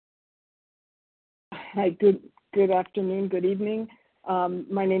Hi, good afternoon, good evening.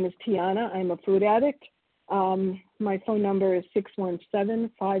 My name is Tiana. I'm a food addict. My phone number is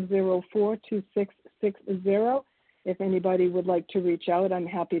 617-504-2660. If anybody would like to reach out, I'm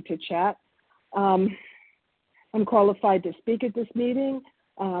happy to chat. I'm qualified to speak at this meeting.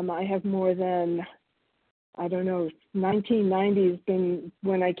 I have more than, 1990 has been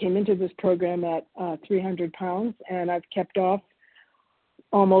when I came into this program at 300 pounds, and I've kept off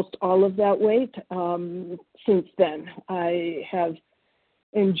almost all of that weight since then. I have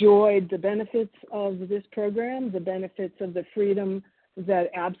enjoyed the benefits of this program, the benefits of the freedom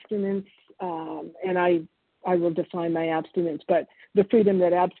that abstinence, and I will define my abstinence, but the freedom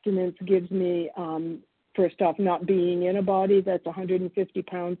that abstinence gives me, first off, not being in a body that's 150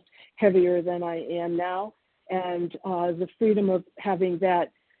 pounds heavier than I am now, and the freedom of having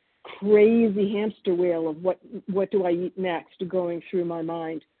that crazy hamster wheel of what do I eat next going through my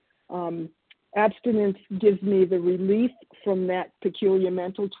mind. Abstinence gives me the relief from that peculiar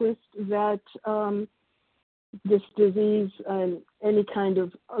mental twist that this disease and any kind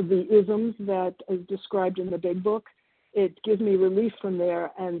of the isms that is described in the big book, it gives me relief from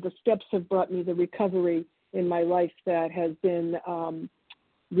there, and the steps have brought me the recovery in my life that has been a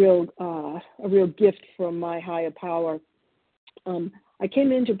real gift from my higher power. I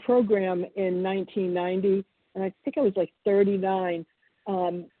came into program in 1990, and I think I was like 39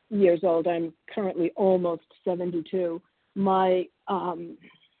 years old. I'm currently almost 72. My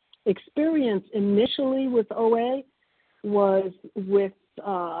experience initially with OA was with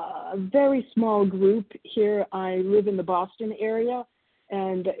a very small group here. I live in the Boston area,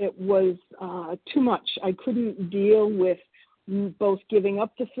 and it was too much. I couldn't deal with both giving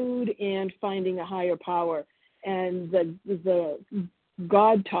up the food and finding a higher power. And the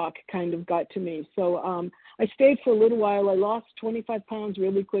God talk kind of got to me. So I stayed for a little while. I lost 25 pounds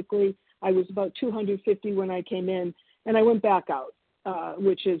really quickly. I was about 250 when I came in, and I went back out,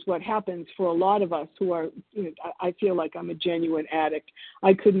 which is what happens for a lot of us who are, I feel like I'm a genuine addict.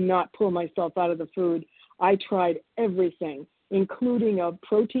 I could not pull myself out of the food. I tried everything, including a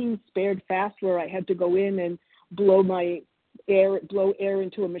protein-spared fast where I had to go in and blow air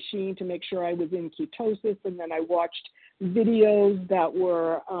into a machine to make sure I was in ketosis, and then I watched videos that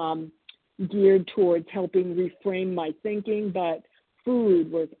were geared towards helping reframe my thinking, but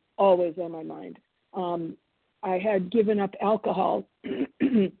food was always on my mind. I had given up alcohol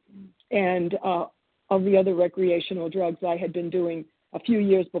and all the other recreational drugs I had been doing a few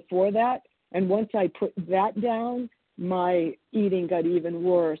years before that, and once I put that down, my eating got even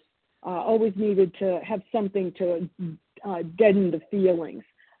worse. Always needed to have something to deaden the feelings.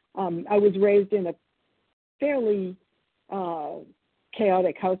 I was raised in a fairly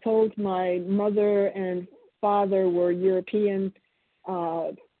chaotic household. My mother and father were European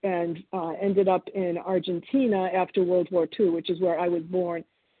and ended up in Argentina after World War II, which is where I was born.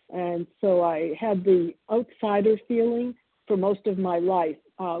 And so I had the outsider feeling for most of my life,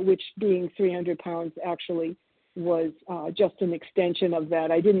 which being 300 pounds actually was just an extension of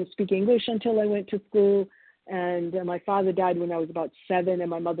that. I didn't speak English until I went to school, and my father died when I was about 7, and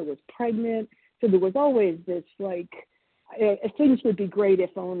my mother was pregnant. So there was always this, things would be great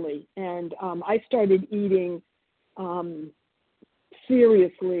if only. And I started eating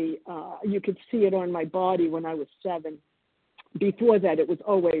seriously. You could see it on my body when I was 7. Before that, it was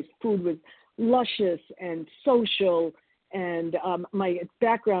always, food was luscious and social. And my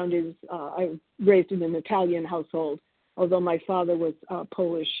background is, I was raised in an Italian household. Although my father was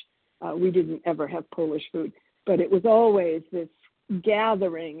Polish, we didn't ever have Polish food. But it was always this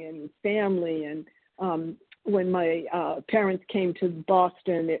gathering and family. And when my parents came to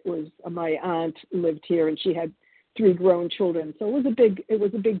Boston, it was my aunt lived here, and she had 3 grown children. So it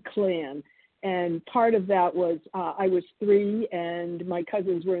was a big clan. And part of that was I was 3, and my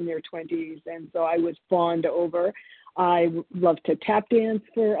cousins were in their 20s, and so I was fawned over. I loved to tap dance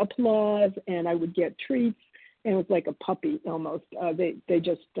for applause, and I would get treats, and it was like a puppy almost. They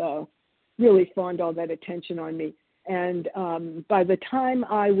just really fawned all that attention on me. And by the time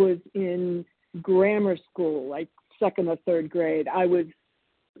I was in grammar school, like 2nd or 3rd grade,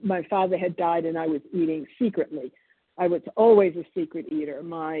 my father had died, and I was eating secretly. I was always a secret eater.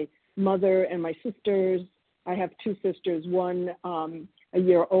 My mother and my sisters, I have 2 sisters, one a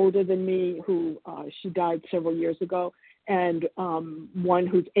year older than me, who she died several years ago, and one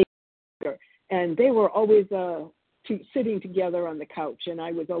who's 8 years older. And they were always sitting together on the couch, and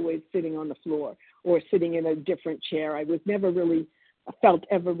I was always sitting on the floor or sitting in a different chair. I was never really felt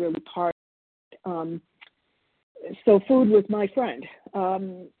ever really part of it. So food was my friend.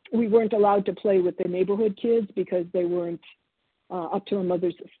 We weren't allowed to play with the neighborhood kids because they weren't up to a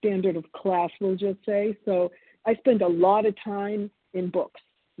mother's standard of class, we'll just say. So I spent a lot of time in books,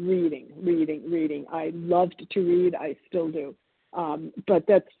 reading. I loved to read. I still do. But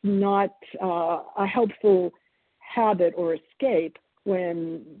that's not a helpful habit or escape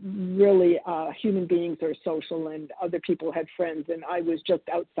when really human beings are social and other people had friends, and I was just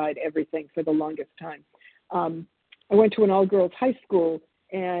outside everything for the longest time. I went to an all-girls high school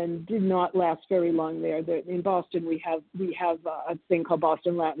and did not last very long there. In Boston, we have a thing called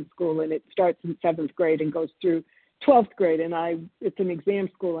Boston Latin School, and it starts in 7th grade and goes through 12th grade. And it's an exam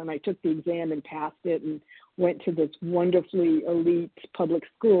school, and I took the exam and passed it and went to this wonderfully elite public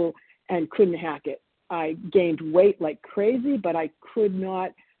school and couldn't hack it. I gained weight like crazy, but I could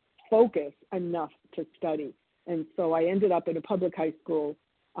not focus enough to study. And so I ended up at a public high school,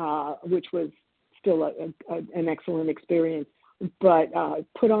 which was still an excellent experience, but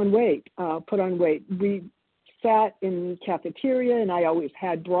put on weight. We sat in cafeteria, and I always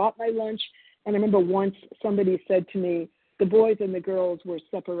had brought my lunch. And I remember once somebody said to me, the boys and the girls were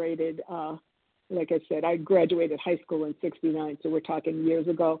separated. Like I said, I graduated high school in '69, so we're talking years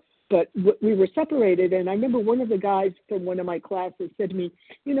ago. But we were separated, and I remember one of the guys from one of my classes said to me,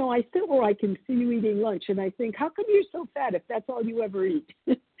 you know, I sit where I can see you eating lunch, and I think, how come you're so fat if that's all you ever eat?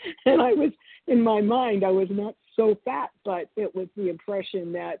 And I was, in my mind, I was not so fat, but it was the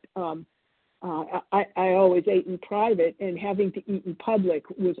impression that I always ate in private, and having to eat in public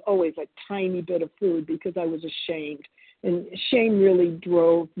was always a tiny bit of food because I was ashamed. And shame really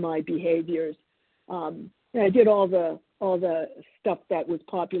drove my behaviors. I did all the stuff that was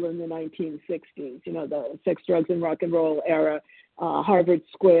popular in the 1960s, you know, the sex, drugs, and rock and roll era, Harvard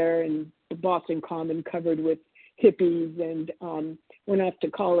Square and the Boston Common covered with hippies, and went off to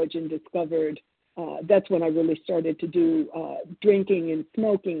college and discovered that's when I really started to do drinking and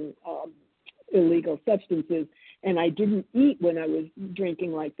smoking illegal substances. And I didn't eat when I was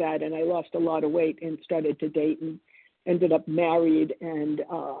drinking like that, and I lost a lot of weight and started to date and ended up married. And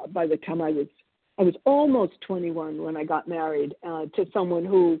by the time I was almost 21 when I got married to someone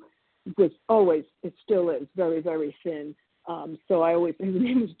who was always, it still is, very, very thin. So his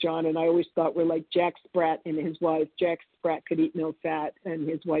name was John, and I always thought we're like Jack Sprat and his wife. Jack Sprat could eat no fat, and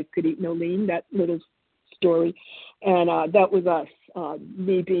his wife could eat no lean, that little story. And that was us,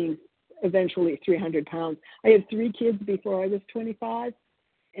 me being eventually 300 pounds. I had 3 kids before I was 25,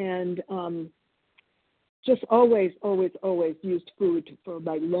 and just always used food for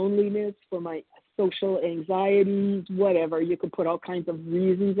my loneliness, for my social anxieties, whatever. You could put all kinds of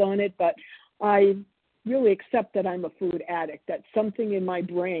reasons on it, but I really accept that I'm a food addict, that something in my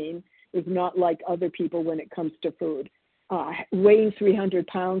brain is not like other people when it comes to food. Weighing 300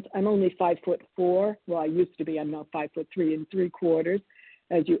 pounds, I'm only 5'4". Well, I used to be. I'm now 5'3 3/4.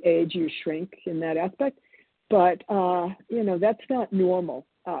 As you age, you shrink in that aspect. But, that's not normal.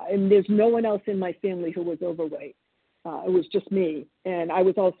 And there's no one else in my family who was overweight. It was just me. And I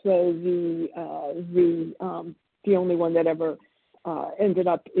was also the only one that ever ended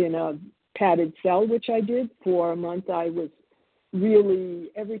up in a padded cell, which I did for a month. I was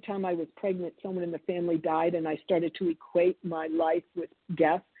really, every time I was pregnant, someone in the family died, and I started to equate my life with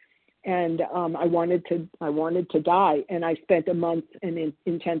death. And I wanted to die. And I spent a month in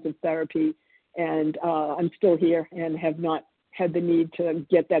intensive therapy, and I'm still here and have not had the need to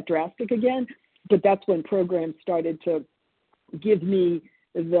get that drastic again. But that's when programs started to give me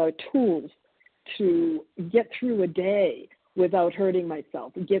the tools to get through a day without hurting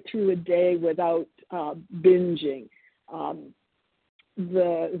myself, get through a day without binging. I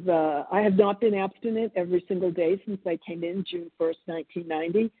have not been abstinent every single day since I came in June 1st,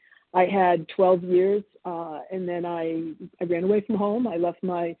 1990. I had 12 years, and then I ran away from home. I left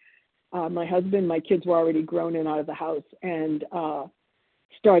my husband. My kids were already grown and out of the house, and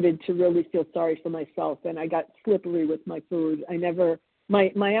started to really feel sorry for myself. And I got slippery with my food.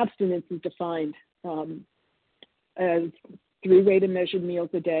 My abstinence is defined as 3 weighted measured meals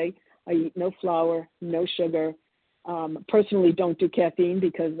a day. I eat no flour, no sugar. Personally, don't do caffeine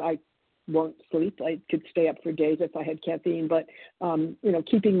because I won't sleep. I could stay up for days if I had caffeine, but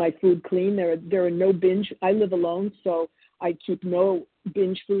keeping my food clean. There are no binge. I live alone, so I keep no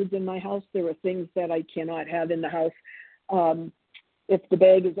binge foods in my house. There are things that I cannot have in the house. If the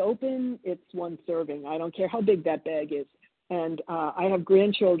bag is open, it's 1 serving. I don't care how big that bag is. And I have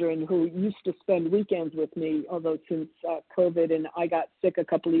grandchildren who used to spend weekends with me, although since COVID and I got sick a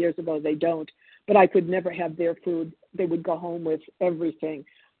couple of years ago, they don't. But I could never have their food. They would go home with everything,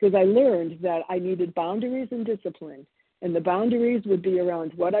 because I learned that I needed boundaries and discipline. And the boundaries would be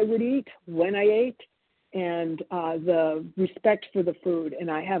around what I would eat, when I ate, and the respect for the food. And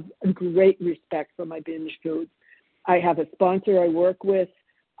I have a great respect for my binge foods. I have a sponsor I work with.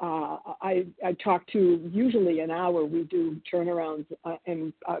 I talk to usually an hour. We do turnarounds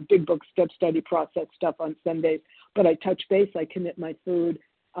and big book step study process stuff on Sundays, but I touch base. I commit my food.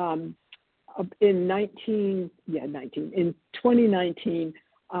 In 2019,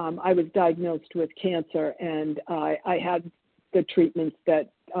 I was diagnosed with cancer, and I had the treatments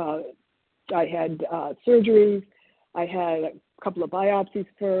that I had surgeries. I had a couple of biopsies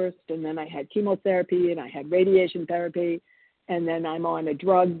first, and then I had chemotherapy, and I had radiation therapy, and then I'm on a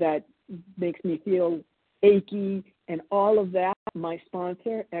drug that makes me feel achy, and all of that. My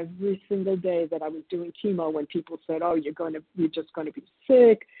sponsor, every single day that I was doing chemo, when people said, "Oh, you're just going to be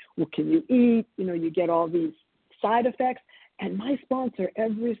sick. What can you eat?" You get all these side effects. And my sponsor,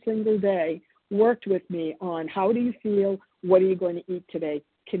 every single day, worked with me on how do you feel, what are you going to eat today,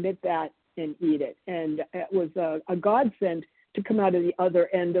 commit that and eat it. And it was a godsend to come out of the other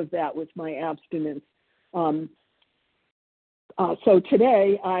end of that with my abstinence. So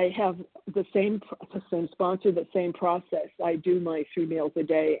today I have the same sponsor, the same process. I do my 3 meals a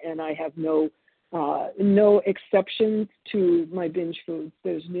day, and I have no exceptions to my binge foods.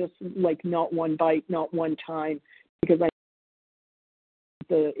 There's just like not one bite, not one time, because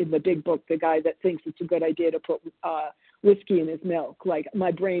in the big book, the guy that thinks it's a good idea to put whiskey in his milk, like my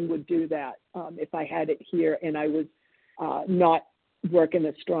brain would do that if I had it here and I was not working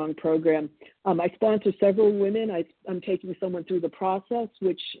a strong program. I sponsor several women. I'm taking someone through the process,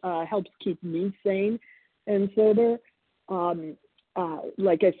 which helps keep me sane and sober.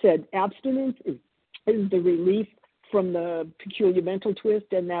 Like I said, abstinence is the relief from the peculiar mental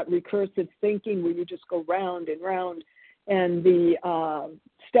twist and that recursive thinking where you just go round and round. And the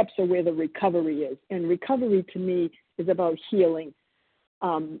steps are where the recovery is. And recovery to me is about healing.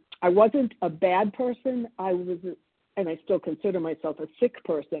 I wasn't a bad person. And I still consider myself a sick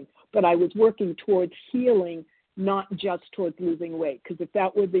person, but I was working towards healing, not just towards losing weight. Because if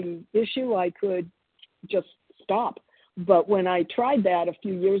that were the issue, I could just stop. But when I tried that a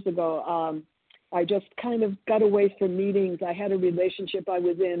few years ago, I just kind of got away from meetings. I had a relationship I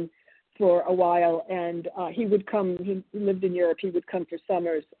was in for a while, and he would come. He lived in Europe. He would come for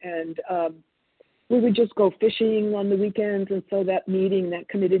summers, and we would just go fishing on the weekends. And so that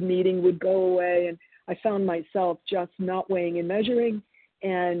committed meeting would go away, and I found myself just not weighing and measuring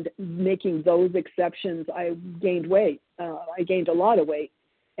and making those exceptions. I gained weight. I gained a lot of weight,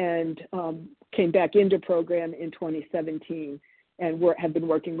 and came back into program in 2017, and have been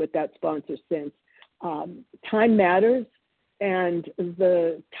working with that sponsor since. Time matters. And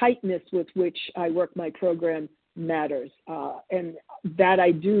the tightness with which I work my program matters. And that I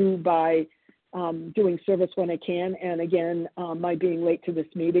do by doing service when I can. And again, my being late to this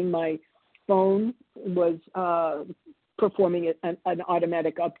meeting, my phone was performing an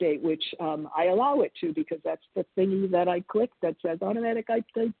automatic update, which I allow it to, because that's the thingy that I click that says automatic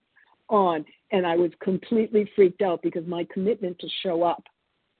update on. And I was completely freaked out because my commitment to show up,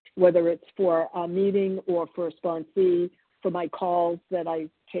 whether it's for a meeting or for a sponsee, for my calls that I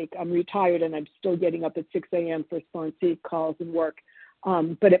take. I'm retired and I'm still getting up at 6 a.m. for sponsee calls and work.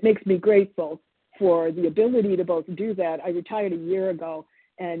 But it makes me grateful for the ability to both do that. I retired a year ago,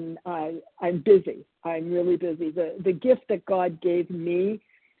 and I'm busy. I'm really busy. The gift that God gave me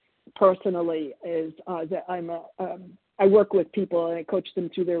personally is that I work with people and I coach them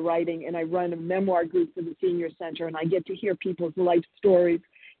through their writing, and I run a memoir group for the Senior Center, and I get to hear people's life stories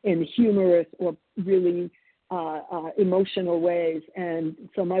in humorous or really emotional ways. And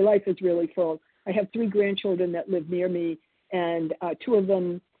so my life is really full. I have 3 grandchildren that live near me, and 2 of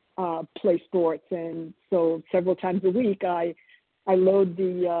them play sports. And so several times a week, I load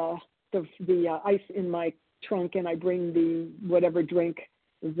the ice in my trunk, and I bring the whatever drink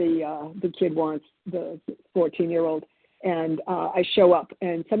the kid wants, the 14-year-old, and I show up.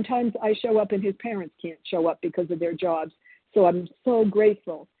 And sometimes I show up and his parents can't show up because of their jobs. So I'm so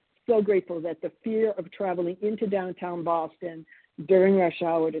grateful that the fear of traveling into downtown Boston during rush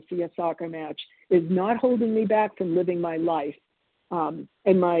hour to see a soccer match is not holding me back from living my life. And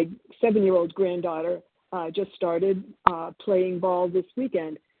my 7-year-old granddaughter just started playing ball this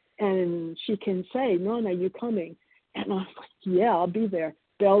weekend, and she can say, "Nona, are you coming?" And I'm like, "Yeah, I'll be there."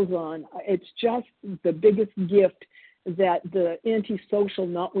 Bells on. It's just the biggest gift that the antisocial,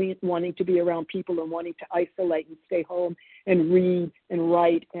 not wanting to be around people and wanting to isolate and stay home and read and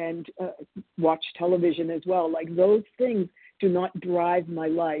write and watch television as well. Like, those things do not drive my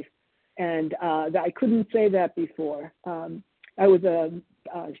life. And I couldn't say that before. I was a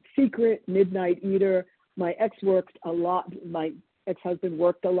secret midnight eater. My ex worked a lot. My ex-husband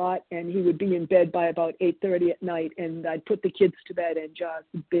worked a lot, and he would be in bed by about 8:30 at night, and I'd put the kids to bed and just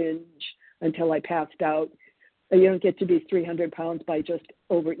binge until I passed out. You don't get to be 300 pounds by just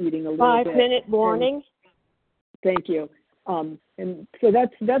overeating a little bit. 5-minute warning. And thank you. And so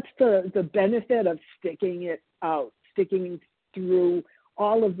that's the benefit of sticking it out, sticking through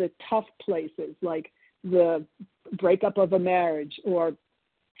all of the tough places, like the breakup of a marriage or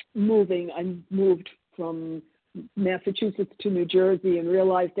moving. I moved from Massachusetts to New Jersey and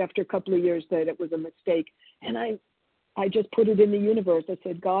realized after a couple of years that it was a mistake. And I just put it in the universe. I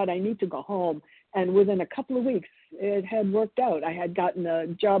said, God, I need to go home. And within a couple of weeks, it had worked out. I had gotten a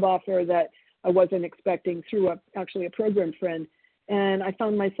job offer that I wasn't expecting through actually a program friend. And I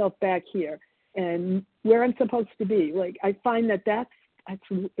found myself back here and where I'm supposed to be. Like, I find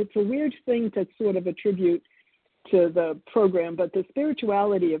it's a weird thing to sort of attribute to the program, but the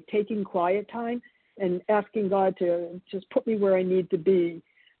spirituality of taking quiet time and asking God to just put me where I need to be,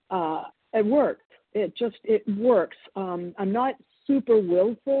 it worked. It works. I'm not super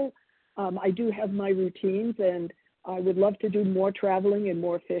willful. I do have my routines, and I would love to do more traveling and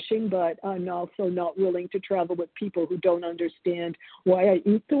more fishing, but I'm also not willing to travel with people who don't understand why I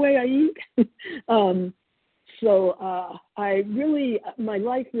eat the way I eat. My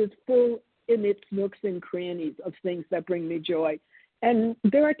life is full in its nooks and crannies of things that bring me joy. And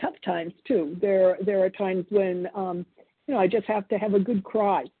there are tough times too. There are times when, I just have to have a good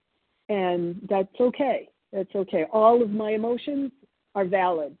cry, and that's okay. That's okay. All of my emotions are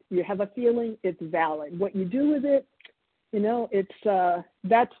valid. You have a feeling, it's valid. What you do with it,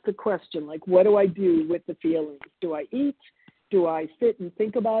 that's the question. Like, what do I do with the feelings? Do I eat? Do I sit and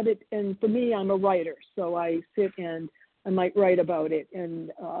think about it? And for me, I'm a writer, so I sit and I might write about it.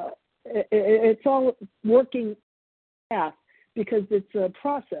 And it's all working path because it's a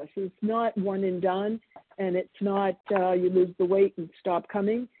process. It's not one and done, and it's not you lose the weight and stop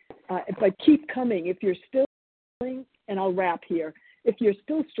coming. But keep coming. If you're still struggling, and I'll wrap here, if you're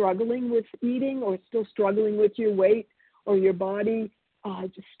still struggling with eating or still struggling with your weight or your body,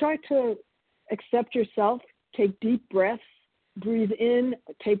 just start to accept yourself, take deep breaths, breathe in,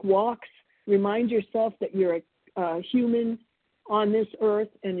 take walks, remind yourself that you're a human on this earth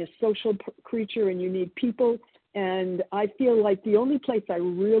and a social creature and you need people. And I feel like the only place I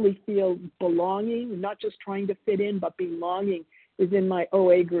really feel belonging, not just trying to fit in, but belonging, is in my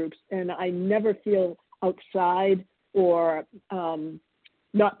OA groups. And I never feel outside or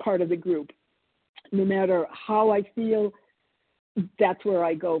not part of the group. No matter how I feel, that's where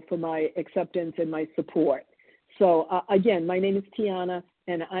I go for my acceptance and my support. So again, my name is Tiana,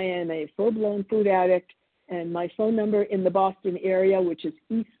 and I am a full-blown food addict. And my phone number in the Boston area, which is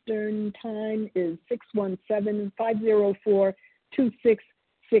Eastern Time, is 617-504-2660.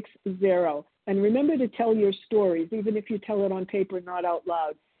 And remember to tell your stories, even if you tell it on paper, not out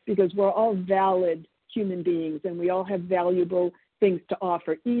loud, because we're all valid human beings and we all have valuable things to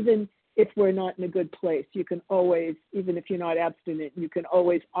offer. Even if we're not in a good place, you can always, even if you're not abstinent, you can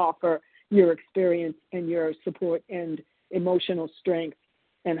always offer your experience and your support and emotional strength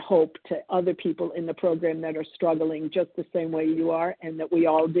and hope to other people in the program that are struggling just the same way you are and that we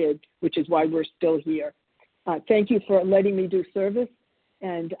all did, which is why we're still here. Thank you for letting me do service,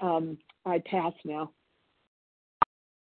 and I pass now.